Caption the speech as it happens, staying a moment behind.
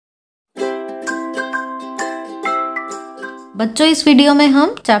बच्चों इस वीडियो में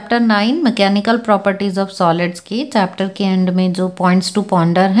हम chapter 9 mechanical properties of solids के चैप्टर के एंड में जो पॉइंट्स टू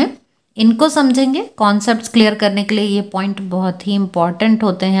पॉन्डर हैं इनको समझेंगे। कॉन्सेप्ट्स क्लियर करने के लिए ये पॉइंट बहुत ही इंपॉर्टेंट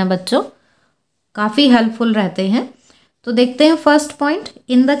होते हैं बच्चों, काफ़ी हेल्पफुल रहते हैं। तो देखते हैं first point.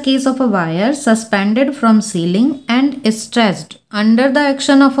 In the case of a wire suspended from ceiling and stressed under the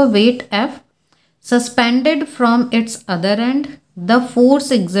action of a wait F suspended from its other end, the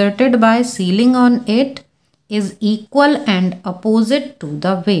force exerted by sealing on it is equal and opposite to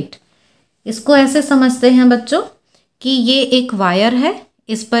the weight। इसको ऐसे समझते हैं बच्चों कि ये एक wire है,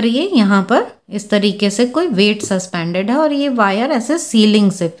 इस पर ये यहाँ पर इस तरीके से कोई वेट सस्पेंडेड है और ये वायर ऐसे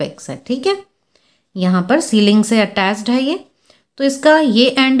सीलिंग से फिक्स है। ठीक है, यहाँ पर सीलिंग से अटैच्ड है ये, तो इसका ये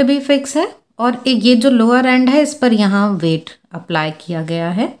एंड भी फिक्स है और ये जो लोअर एंड है इस पर यहाँ वेट अप्लाई किया गया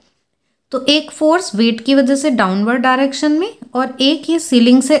है। तो एक फोर्स वेट की वजह से डाउनवर्ड डायरेक्शन में और एक ये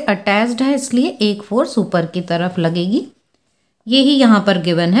सीलिंग से अटैच्ड है, इसलिए एक फोर्स ऊपर की तरफ लगेगी। यही यहाँ पर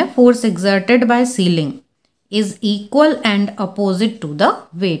गिवन है, force exerted by ceiling is equal and opposite to the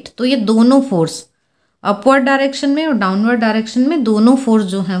wait. तो ये दोनों फोर्स अपवर्ड डायरेक्शन में और डाउनवर्ड डायरेक्शन में दोनों फोर्स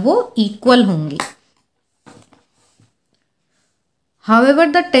जो हैं वो इक्वल होंगी।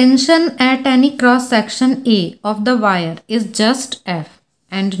 However, the tension at any cross section A of the wire is just F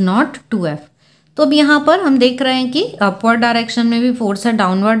and not 2F। तो अब यहाँ पर हम देख रहे हैं कि अपवर्ड डायरेक्शन में भी फोर्स है,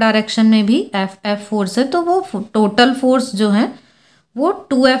 डाउनवर्ड डायरेक्शन में भी F फोर्स है, तो वो टोटल फोर्स जो है वो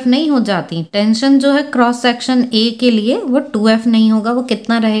 2F नहीं हो जाती। टेंशन जो है क्रॉस सेक्शन A के लिए वो 2F नहीं होगा, वो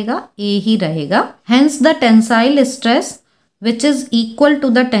कितना रहेगा, A ही रहेगा। Hence the tensile stress which is equal to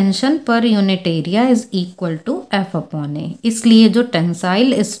the tension per unit area is equal to F upon A। इसलिए जो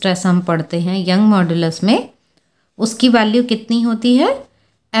टेंसाइल स्ट्रेस हम पढ़ते हैं यंग मॉडुलस में उसकी वैल्यू कितनी होती है,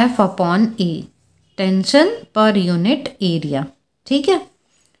 F upon A, tension per unit area. ठीक है,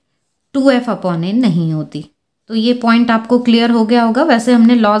 2F अपॉन A नहीं होती। तो ये पॉइंट आपको क्लियर हो गया होगा। वैसे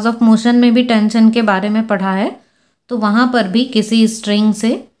हमने लॉज ऑफ मोशन में भी टेंशन के बारे में पढ़ा है, तो वहाँ पर भी किसी स्ट्रिंग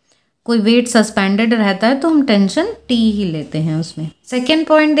से कोई वेट सस्पेंडेड रहता है तो हम टेंशन T ही लेते हैं उसमें। सेकेंड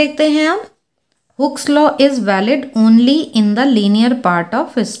पॉइंट देखते हैं अब। Hooke's law is valid only in the linear part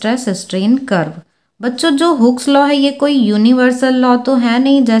of stress strain curve. बच्चों जो हुक्स लॉ है ये कोई यूनिवर्सल लॉ तो है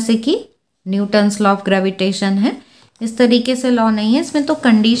नहीं, जैसे कि न्यूटन्स लॉ ऑफ ग्रेविटेशन है, इस तरीके से लॉ नहीं है। इसमें तो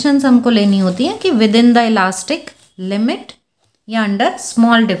कंडीशंस हमको लेनी होती हैं कि with in the elastic limit या अंडर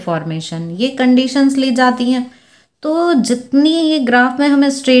स्मॉल डिफॉर्मेशन, ये कंडीशंस ली जाती हैं। तो जितनी ये ग्राफ में हमें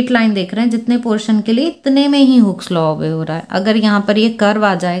स्ट्रेट लाइन देख रहे हैं जितने पोर्शन के लिए, इतने में ही हुक्स लॉ ऑबे हो रहा है। अगर यहाँ पर ये कर्व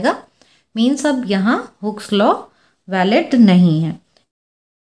आ जाएगा मीन्स अब यहाँ हुक्स लॉ वैलिड नहीं है।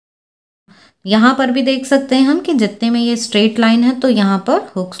 यहाँ पर भी देख सकते हैं हम कि जितने में ये स्ट्रेट लाइन है तो यहाँ पर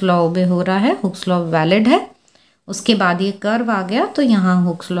हुक्स लॉ ओबे हो रहा है, हुक्स लॉ वैलिड है। उसके बाद ये कर्व आ गया तो यहाँ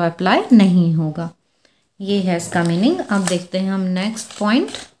हुक्स लॉ अप्लाई नहीं होगा। ये है इसका मीनिंग। अब देखते हैं हम नेक्स्ट पॉइंट।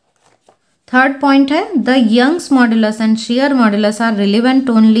 थर्ड पॉइंट है, the Young's modulus and share modulus are relevant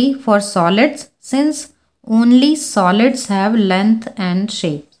only for solids since only solids have length and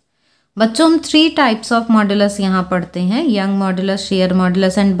shape. बच्चों हम 3 टाइप्स ऑफ मॉडुलस यहाँ पढ़ते हैं, young modulus, share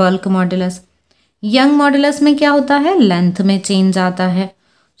modulus and bulk modulus. Young modulus में क्या होता है, लेंथ में चेंज आता है।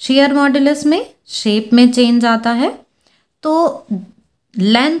 शेयर मॉडुलस में शेप में चेंज आता है। तो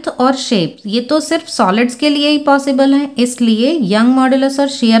लेंथ और शेप ये तो सिर्फ सॉलिड्स के लिए ही पॉसिबल है, इसलिए यंग मॉडुलस और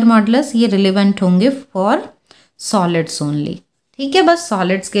शेयर मॉडुलस ये रिलेवेंट होंगे फॉर सॉलिड्स ओनली। ठीक है, बस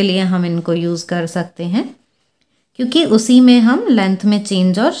सॉलिड्स के लिए हम इनको यूज़ कर सकते हैं क्योंकि उसी में हम लेंथ में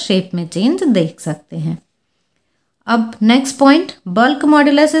चेंज और शेप में चेंज देख सकते हैं। अब next point, bulk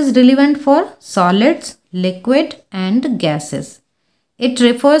modulus is relevant for solids, liquid and gases. It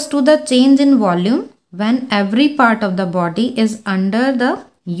refers to the change in volume when every part of the body is under the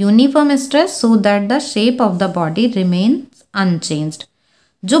uniform stress so that the shape of the body remains unchanged।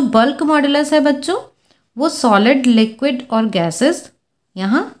 जो bulk modulus है बच्चों वो solid, liquid और gases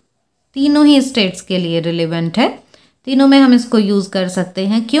यहाँ तीनों ही states के लिए relevant है। तीनों में हम इसको यूज़ कर सकते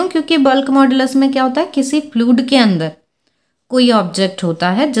हैं। क्यों? क्योंकि बल्क मॉडुलस में क्या होता है, किसी फ्लूइड के अंदर कोई ऑब्जेक्ट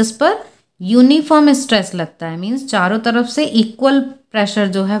होता है जिस पर यूनिफॉर्म स्ट्रेस लगता है, मीन्स चारों तरफ से इक्वल प्रेशर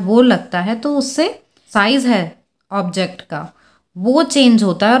जो है वो लगता है, तो उससे साइज है ऑब्जेक्ट का वो चेंज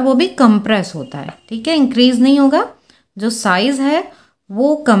होता है और वो भी कंप्रेस होता है। ठीक है, इंक्रीज नहीं होगा, जो साइज है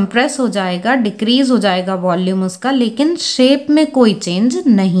वो कंप्रेस हो जाएगा, डिक्रीज हो जाएगा वॉल्यूम उसका, लेकिन शेप में कोई चेंज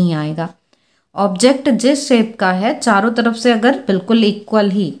नहीं आएगा। ऑब्जेक्ट जिस शेप का है चारों तरफ से अगर बिल्कुल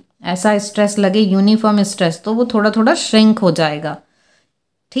इक्वल ही ऐसा स्ट्रेस लगे, यूनिफॉर्म स्ट्रेस, तो वो थोड़ा थोड़ा श्रिंक हो जाएगा।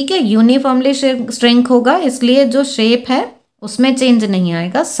 ठीक है, यूनिफॉर्मली श्रिंक होगा, इसलिए जो शेप है उसमें चेंज नहीं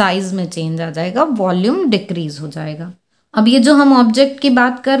आएगा, साइज में चेंज आ जाएगा, वॉल्यूम डिक्रीज हो जाएगा। अब ये जो हम ऑब्जेक्ट की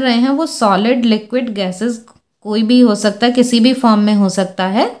बात कर रहे हैं वो सॉलिड, लिक्विड, गैसेस कोई भी हो सकता है, किसी भी फॉर्म में हो सकता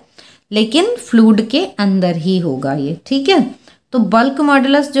है, लेकिन फ्लूइड के अंदर ही होगा ये, ठीक है। तो बल्क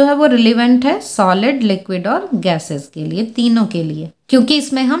मॉडुलस जो है वो रिलेवेंट है सॉलिड, लिक्विड और गैसेस के लिए, तीनों के लिए, क्योंकि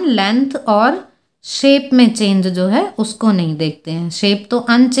इसमें हम लेंथ और शेप में चेंज जो है उसको नहीं देखते हैं। शेप तो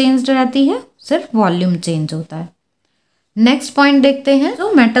अनचेंज्ड रहती है, सिर्फ वॉल्यूम चेंज होता है। नेक्स्ट पॉइंट देखते हैं,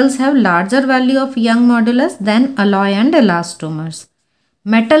 जो metals have larger value of young modulus then alloy and elastomers.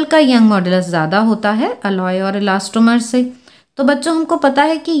 Metal का यंग मॉडुलस ज़्यादा होता है अलॉय और इलास्टोमर से। तो बच्चों हमको पता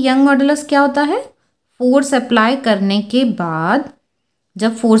है कि यंग मॉडुलस क्या होता है, फोर्स अप्लाई करने के बाद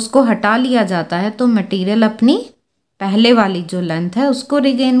जब फोर्स को हटा लिया जाता है तो मटेरियल अपनी पहले वाली जो लेंथ है उसको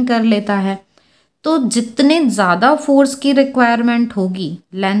रिगेन कर लेता है। तो जितने ज़्यादा फोर्स की रिक्वायरमेंट होगी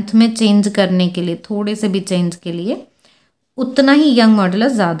लेंथ में चेंज करने के लिए, थोड़े से भी चेंज के लिए, उतना ही यंग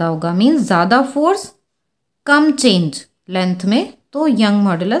मॉडुलस ज़्यादा होगा। मीन्स ज़्यादा फोर्स कम चेंज लेंथ में, तो यंग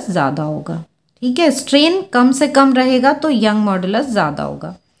मॉडुलस ज़्यादा होगा, ठीक है। स्ट्रेन कम से कम रहेगा तो यंग मॉडुलस ज़्यादा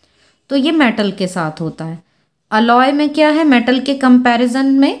होगा। तो ये मेटल के साथ होता है। अलॉय में क्या है, मेटल के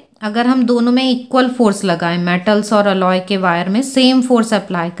कंपैरिजन में अगर हम दोनों में इक्वल फोर्स लगाएं, मेटल्स और अलॉय के वायर में सेम फोर्स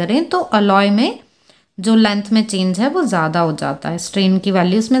अप्लाई करें, तो अलॉय में जो लेंथ में चेंज है वो ज़्यादा हो जाता है, स्ट्रेन की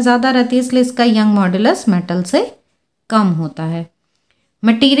वैल्यू इसमें ज़्यादा रहती है, इसलिए इसका यंग मॉडुलस मेटल से कम होता है।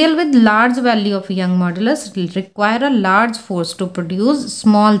 Material with large value of young modulus require a large force to produce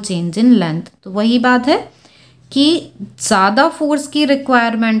small change in length. तो वही बात है कि ज़्यादा फोर्स की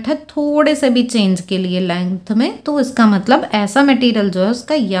रिक्वायरमेंट है थोड़े से भी चेंज के लिए लेंथ में, तो इसका मतलब ऐसा मटेरियल जो है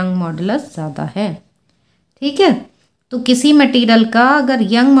उसका यंग मॉडुलस ज़्यादा है, ठीक है। तो किसी मटेरियल का अगर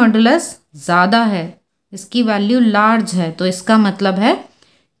यंग मॉडुलस ज़्यादा है, इसकी वैल्यू लार्ज है, तो इसका मतलब है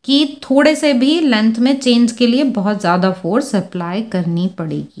कि थोड़े से भी लेंथ में चेंज के लिए बहुत ज़्यादा फोर्स अप्लाई करनी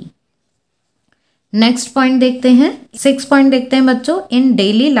पड़ेगी। नेक्स्ट पॉइंट देखते हैं, 6 पॉइंट देखते हैं बच्चों। इन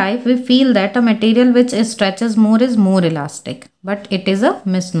daily life we feel that a material which stretches more is more elastic, but it is a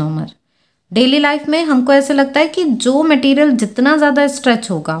misnomer. Daily life में हमको ऐसे लगता है कि जो मटेरियल जितना ज़्यादा स्ट्रेच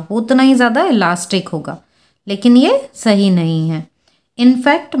होगा वो उतना ही ज़्यादा इलास्टिक होगा, लेकिन ये सही नहीं है।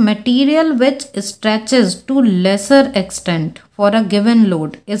 In fact material which stretches to laser extent for a given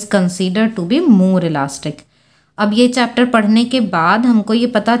load is considered to be more elastic. अब ये चैप्टर पढ़ने के बाद हमको ये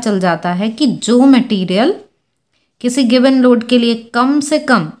पता चल जाता है कि जो मटेरियल किसी गिवन लोड के लिए कम से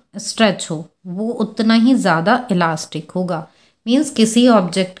कम स्ट्रेच हो वो उतना ही ज़्यादा इलास्टिक होगा। मीन्स किसी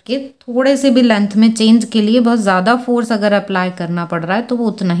ऑब्जेक्ट के थोड़े से भी लेंथ में चेंज के लिए बहुत ज़्यादा फोर्स अगर अप्लाई करना पड़ रहा है तो वो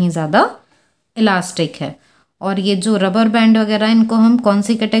उतना ही ज़्यादा इलास्टिक है। और ये जो रबर बैंड वगैरह इनको हम कौन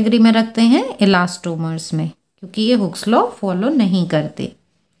सी कैटेगरी में रखते हैं, इलास्टोमर्स में, क्योंकि ये हुक्स लॉ फॉलो नहीं करते।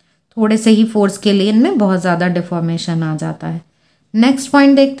 थोड़े से ही फोर्स के लिए इनमें बहुत ज़्यादा डिफॉर्मेशन आ जाता है। नेक्स्ट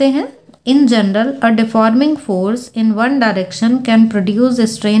पॉइंट देखते हैं, in general a deforming force in one direction can produce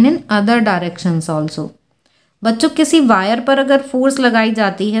strain in other directions also. बच्चों किसी वायर पर अगर फोर्स लगाई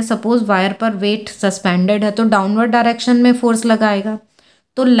जाती है, सपोज वायर पर वेट सस्पेंडेड है तो डाउनवर्ड डायरेक्शन में फोर्स लगाएगा,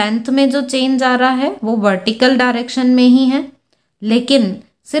 तो लेंथ में जो चेंज आ रहा है वो वर्टिकल डायरेक्शन में ही है। लेकिन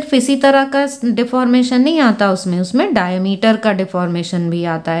सिर्फ इसी तरह का डिफॉर्मेशन नहीं आता, उसमें डायमीटर का डिफॉर्मेशन भी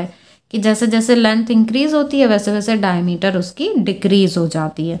आता है कि जैसे जैसे लेंथ इंक्रीज होती है वैसे वैसे डायमीटर उसकी डिक्रीज हो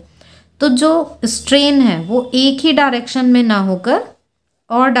जाती है। तो जो स्ट्रेन है वो एक ही डायरेक्शन में ना होकर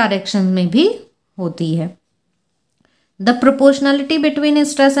और डायरेक्शन में भी होती है। The proportionality between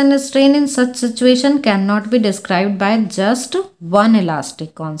stress and strain in such situation can not be described by just one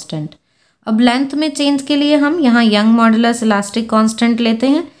elastic constant. अब लेंथ में चेंज के लिए हम यहाँ यंग मॉडुलस इलास्टिक कांस्टेंट लेते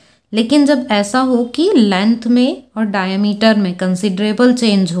हैं, लेकिन जब ऐसा हो कि लेंथ में और डायमीटर में कंसिडरेबल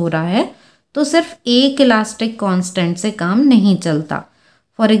चेंज हो रहा है तो सिर्फ एक इलास्टिक कांस्टेंट से काम नहीं चलता।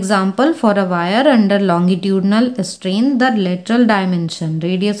 For example, for a wire under longitudinal strain the lateral dimension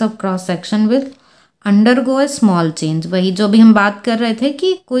radius of cross section will undergo A small change. वही जो भी हम बात कर रहे थे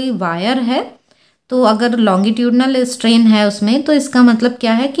कि कोई वायर है तो अगर लॉन्गिट्यूडनल स्ट्रेन है उसमें, तो इसका मतलब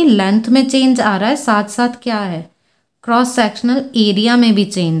क्या है कि लेंथ में चेंज आ रहा है, साथ साथ क्या है, क्रॉस सेक्शनल एरिया में भी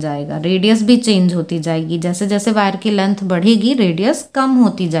चेंज आएगा, रेडियस भी चेंज होती जाएगी। जैसे जैसे वायर की लेंथ बढ़ेगी रेडियस कम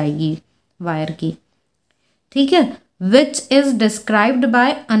होती जाएगी वायर की, ठीक है। Which is described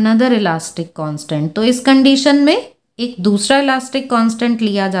by another elastic constant. तो इस कंडीशन में एक दूसरा इलास्टिक कांस्टेंट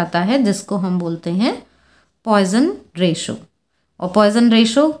लिया जाता है जिसको हम बोलते हैं पॉइजन रेशो। और Poisson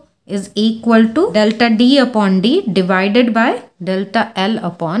ratio is equal to delta D upon D divided by delta L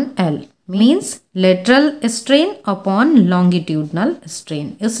upon L, means lateral strain upon longitudinal strain।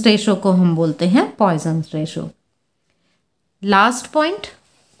 इस रेशो को हम बोलते हैं Poisson ratio. Last point,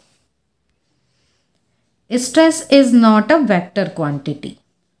 stress is not a vector quantity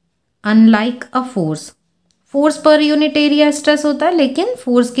unlike a force. Force per unit area stress होता है, लेकिन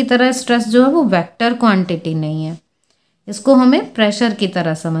force की तरह स्ट्रेस जो है वो वेक्टर क्वांटिटी नहीं है। इसको हमें प्रेशर की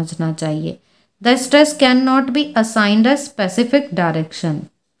तरह समझना चाहिए। The stress can not be assigned a specific direction.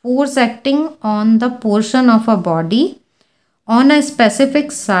 Force acting on the portion of a body on a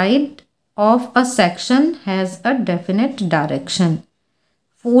specific side of a section has a definite direction.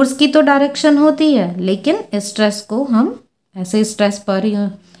 Force की तो डायरेक्शन होती है, लेकिन stress को हम ऐसे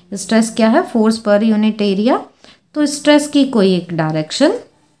stress क्या है, फोर्स पर यूनिट एरिया, तो स्ट्रेस की कोई एक डायरेक्शन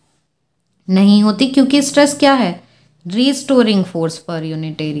नहीं होती, क्योंकि स्ट्रेस क्या है, restoring force per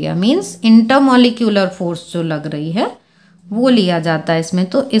unit area means intermolecular force जो लग रही है वो लिया जाता है इसमें,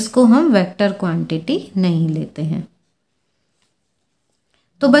 तो इसको हम वेक्टर क्वांटिटी नहीं लेते हैं।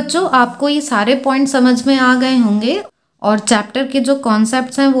 तो बच्चों आपको ये सारे पॉइंट समझ में आ गए होंगे और चैप्टर के जो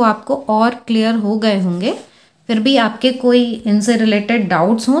कॉन्सेप्ट्स हैं वो आपको और क्लियर हो गए होंगे। फिर भी आपके कोई इनसे रिलेटेड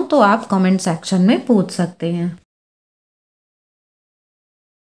डाउट्स हों तो आप कमेंट सेक्शन में पूछ सकते हैं।